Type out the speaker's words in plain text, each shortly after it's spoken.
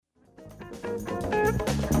You're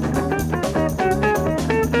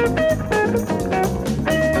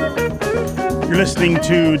listening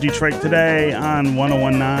to Detroit Today on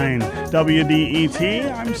 101.9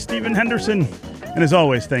 WDET. I'm Stephen Henderson. And as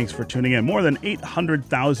always, thanks for tuning in. More than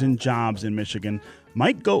 800,000 jobs in Michigan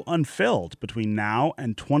might go unfilled between now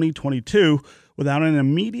and 2022 without an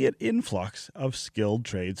immediate influx of skilled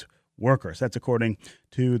trades workers. That's according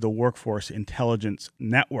to the Workforce Intelligence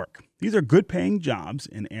Network. These are good-paying jobs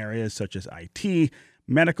in areas such as IT,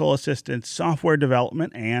 medical assistance, software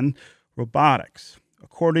development, and robotics.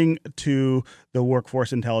 According to the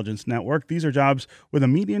Workforce Intelligence Network, these are jobs with a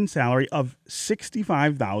median salary of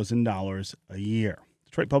 $65,000 a year.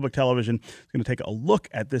 Detroit Public Television is going to take a look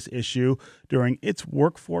at this issue during its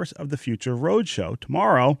Workforce of the Future Roadshow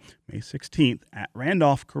tomorrow, May 16th, at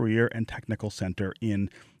Randolph Career and Technical Center in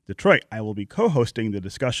Detroit. I will be co-hosting the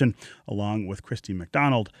discussion along with Christy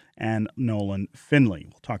McDonald and Nolan Finley.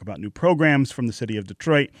 We'll talk about new programs from the city of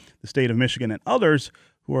Detroit, the state of Michigan, and others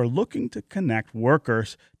who are looking to connect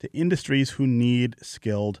workers to industries who need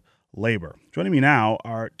skilled labor. Joining me now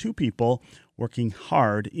are two people working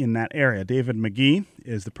hard in that area. David McGee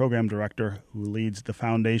is the program director who leads the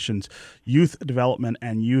foundation's Youth Development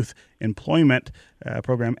and Youth Employment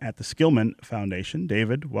program at the Skillman Foundation.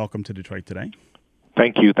 David, welcome to Detroit Today.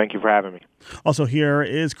 Thank you. Thank you for having me. Also here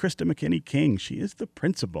is Krista McKinney-King. She is the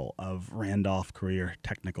principal of Randolph Career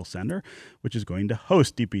Technical Center, which is going to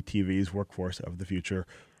host DPTV's Workforce of the Future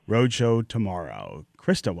Roadshow tomorrow.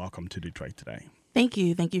 Krista, welcome to Detroit Today. Thank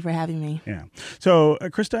you. Thank you for having me. Yeah. So,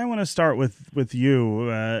 Krista, I want to start with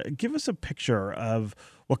you. Give us a picture of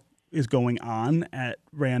what is going on at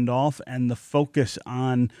Randolph and the focus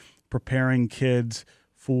on preparing kids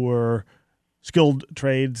for skilled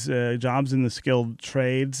trades, jobs in the skilled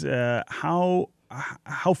trades. How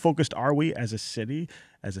focused are we as a city,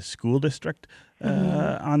 as a school district,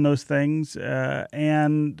 on those things?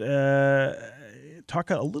 And talk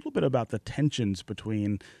a little bit about the tensions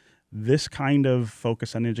between this kind of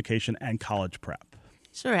focus on education and college prep.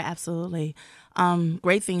 Sure, absolutely.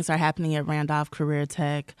 Great things are happening at Randolph Career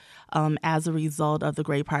Tech as a result of the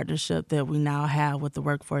great partnership that we now have with the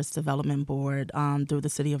Workforce Development Board through the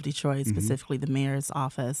city of Detroit, specifically the mayor's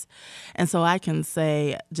office. And so I can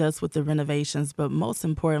say just with the renovations, but most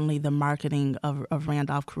importantly, the marketing of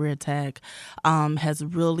Randolph Career Tech has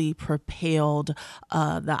really propelled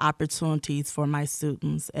the opportunities for my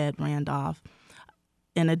students at Randolph.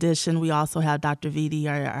 In addition, we also have Dr. Vitti,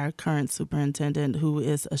 our current superintendent, who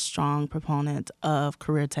is a strong proponent of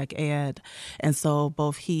career tech ed. And so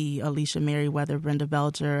both he, Alicia Merriweather, Brenda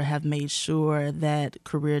Belger have made sure that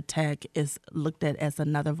career tech is looked at as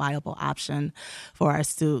another viable option for our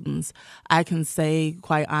students. I can say,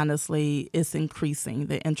 quite honestly, it's increasing.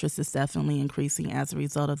 The interest is definitely increasing as a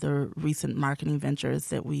result of the recent marketing ventures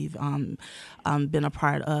that we've been a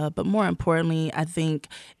part of. But more importantly, I think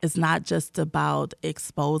it's not just about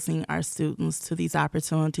exposing our students to these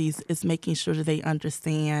opportunities, is making sure that they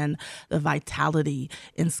understand the vitality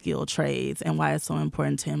in skilled trades and why it's so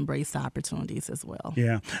important to embrace the opportunities as well.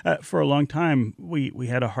 Yeah. For a long time, we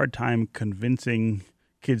had a hard time convincing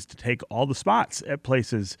kids to take all the spots at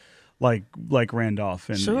places like Randolph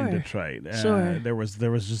in Detroit. Sure. There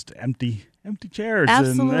was just empty chairs.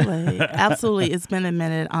 Absolutely. Absolutely. It's been a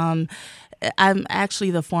minute. I'm actually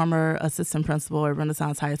the former assistant principal at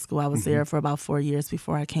Renaissance High School. I was there for about 4 years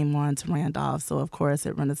before I came on to Randolph. So, of course,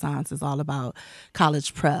 at Renaissance, it's all about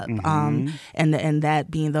college prep and that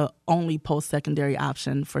being the only post-secondary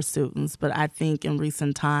option for students. But I think in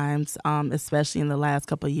recent times, especially in the last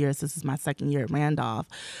couple of years, this is my second year at Randolph,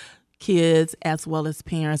 kids as well as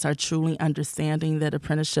parents are truly understanding that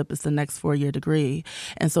apprenticeship is the next 4-year degree.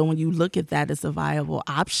 And so when you look at that as a viable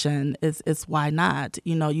option, it's why not?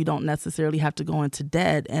 You know, you don't necessarily have to go into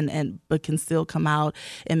debt but can still come out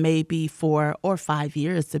in maybe 4 or 5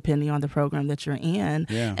 years, depending on the program that you're in,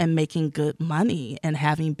 and making good money and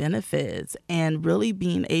having benefits and really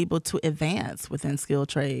being able to advance within skilled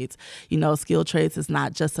trades. You know, skilled trades is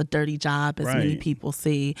not just a dirty job as many people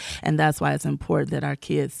see. And that's why it's important that our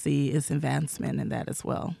kids see is advancement in that as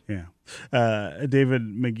well. Yeah. David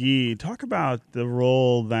McGee, talk about the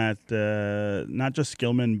role that not just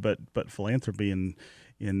Skillman but philanthropy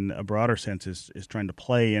in a broader sense is trying to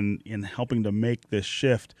play in helping to make this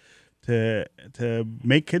shift to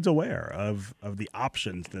make kids aware of the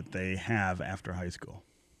options that they have after high school.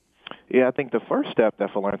 Yeah, I think the first step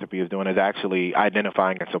that philanthropy is doing is actually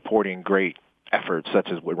identifying and supporting great efforts such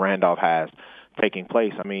as what Randolph has taking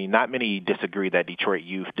place. I mean, not many disagree that Detroit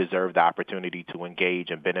youth deserve the opportunity to engage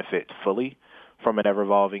and benefit fully from an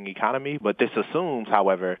ever-evolving economy. But this assumes,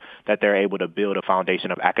 however, that they're able to build a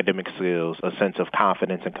foundation of academic skills, a sense of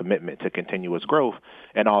confidence and commitment to continuous growth,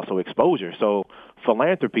 and also exposure. So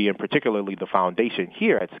philanthropy, and particularly the foundation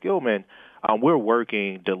here at Skillman, we're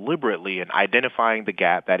working deliberately in identifying the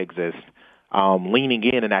gap that exists, leaning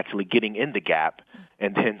in and actually getting in the gap,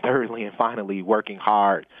 and then thirdly and finally working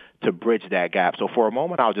hard to bridge that gap. So for a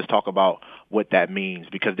moment, I'll just talk about what that means,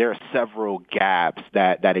 because there are several gaps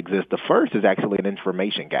that exist. The first is actually an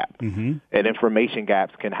information gap. And information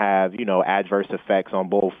gaps can have, adverse effects on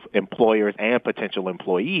both employers and potential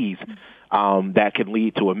employees that can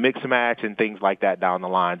lead to a mix-match and things like that down the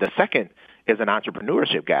line. The second is an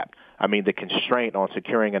entrepreneurship gap. I mean, the constraint on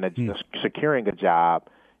securing a job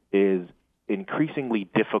is increasingly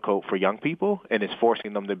difficult for young people, and it's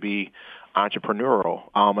forcing them to be entrepreneurial.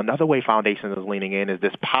 Another way Foundation is leaning in is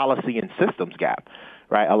this policy and systems gap,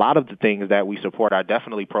 right? A lot of the things that we support are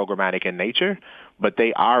definitely programmatic in nature, but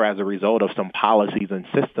they are as a result of some policies and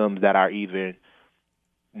systems that are either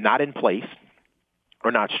not in place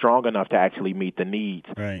or not strong enough to actually meet the needs.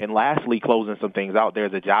 Right. And lastly, closing some things out,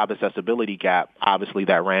 there's a job accessibility gap, obviously,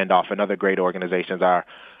 that Randolph and other great organizations are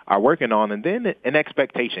working on, and then an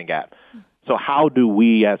expectation gap. So how do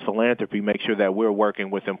we as philanthropy make sure that we're working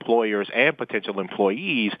with employers and potential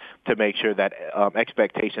employees to make sure that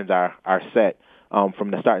expectations are set from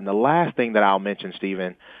the start? And the last thing that I'll mention,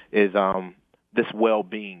 Stephen, is this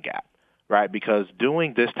well-being gap, right? Because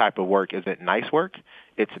doing this type of work isn't nice work.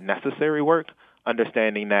 It's necessary work,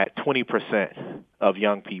 understanding that 20% of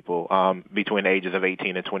young people between the ages of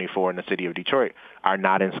 18 and 24 in the city of Detroit are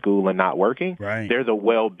not in school and not working. Right. There's a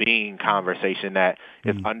well-being conversation that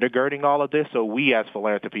is undergirding all of this. So we as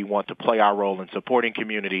philanthropy want to play our role in supporting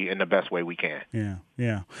community in the best way we can.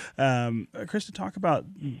 Yeah. Krista, talk about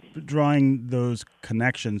drawing those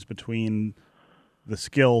connections between the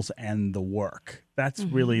skills and the work. That's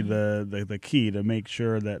really the key to make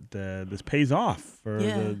sure that this pays off for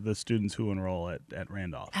the students who enroll at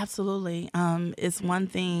Randolph. Absolutely. It's one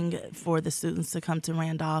thing for the students to come to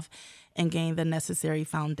Randolph and gain the necessary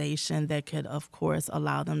foundation that could, of course,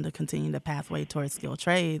 allow them to continue the pathway towards skilled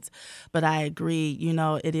trades. But I agree,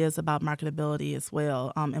 it is about marketability as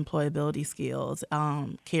well, employability skills,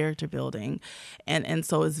 character building. And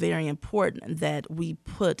so it's very important that we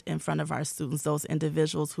put in front of our students those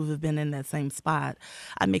individuals who have been in that same spot.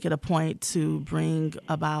 I make it a point to bring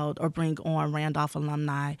on Randolph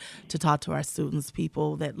alumni to talk to our students,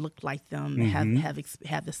 people that look like them,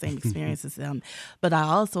 have the same experience as them. But I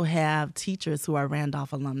also have teachers who are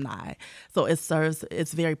Randolph alumni. So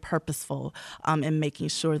it's very purposeful in making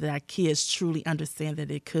sure that our kids truly understand that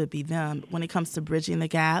it could be them. When it comes to bridging the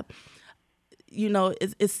gap,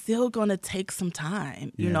 it's still going to take some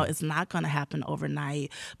time. It's not going to happen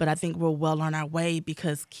overnight, but I think we're well on our way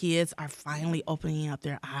because kids are finally opening up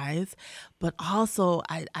their eyes. But also,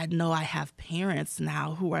 I know I have parents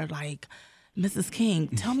now who are like, Mrs. King,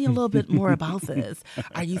 tell me a little bit more about this.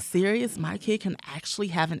 Are you serious? My kid can actually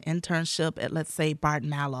have an internship at, let's say, Bart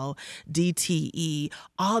Mallow, DTE,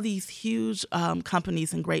 all these huge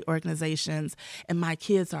companies and great organizations, and my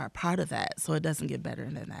kids are a part of that, so it doesn't get better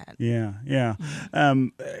than that. Yeah.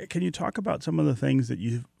 Can you talk about some of the things that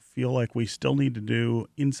you feel like we still need to do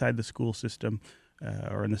inside the school system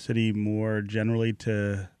or in the city more generally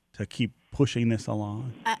to keep pushing this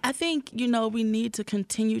along? I think, we need to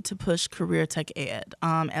continue to push career tech ed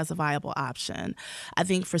as a viable option. I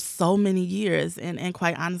think for so many years, and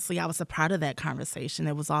quite honestly, I was a part of that conversation.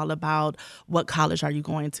 It was all about what college are you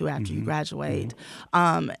going to after you graduate.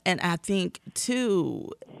 And I think, too,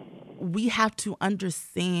 we have to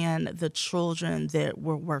understand the children that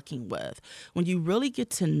we're working with. When you really get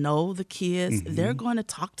to know the kids, they're going to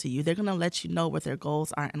talk to you. They're going to let you know what their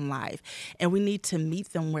goals are in life. And we need to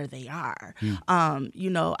meet them where they are.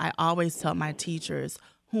 I always tell my teachers,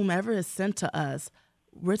 whomever is sent to us,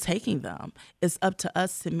 we're taking them. It's up to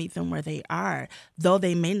us to meet them where they are. Though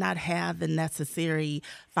they may not have the necessary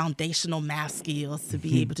foundational math skills to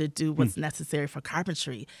be able to do what's necessary for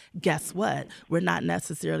carpentry, guess what? We're not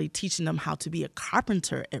necessarily teaching them how to be a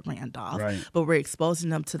carpenter at Randolph, but we're exposing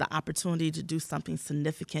them to the opportunity to do something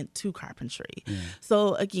significant to carpentry.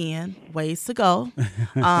 So again, ways to go,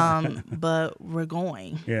 but we're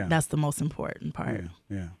going. That's the most important part.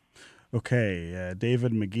 Yeah. Okay,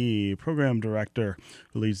 David McGee, Program Director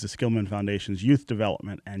who leads the Skillman Foundation's Youth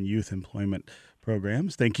Development and Youth Employment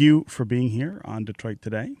Programs. Thank you for being here on Detroit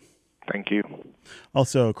Today. Thank you.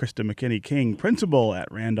 Also, Krista McKinney-King, principal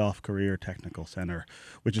at Randolph Career Technical Center,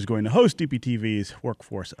 which is going to host DPTV's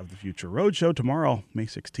Workforce of the Future Roadshow tomorrow, May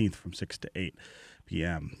 16th from 6 to 8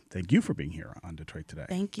 p.m. Thank you for being here on Detroit Today.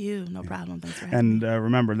 Thank you. No problem. Thanks for having me. And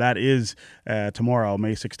remember, that is tomorrow,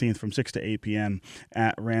 May 16th from 6 to 8 p.m.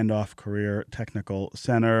 at Randolph Career Technical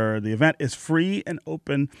Center. The event is free and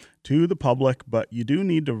open to the public, but you do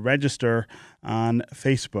need to register on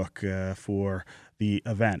Facebook for the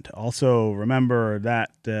event. Also, remember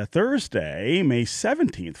that Thursday, May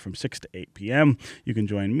 17th from 6 to 8 p.m., you can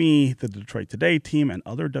join me, the Detroit Today team, and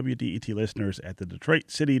other WDET listeners at the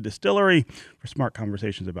Detroit City Distillery for smart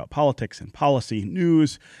conversations about politics and policy,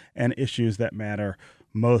 news, and issues that matter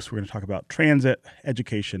most. We're going to talk about transit,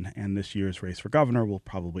 education, and this year's race for governor. We'll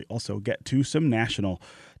probably also get to some national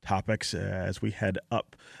topics as we head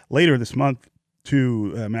up later this month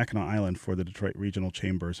to Mackinac Island for the Detroit Regional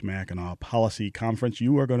Chamber's Mackinac Policy Conference.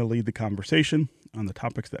 You are going to lead the conversation on the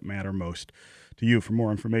topics that matter most to you. For more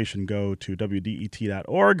information, go to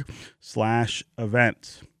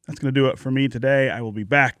wdet.org/events. That's going to do it for me today. I will be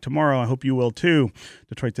back tomorrow. I hope you will too.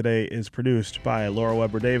 Detroit Today is produced by Laura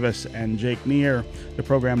Weber Davis and Jake Neer. The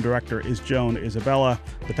program director is Joan Isabella.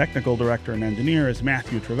 The technical director and engineer is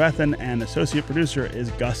Matthew Trevethan. And associate producer is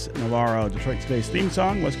Gus Navarro. Detroit Today's theme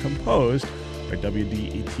song was composed by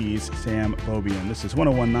WDET's Sam Bobian. This is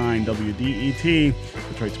 101.9 WDET,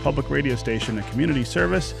 Detroit's public radio station, a community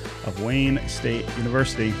service of Wayne State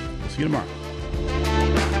University. We'll see you tomorrow.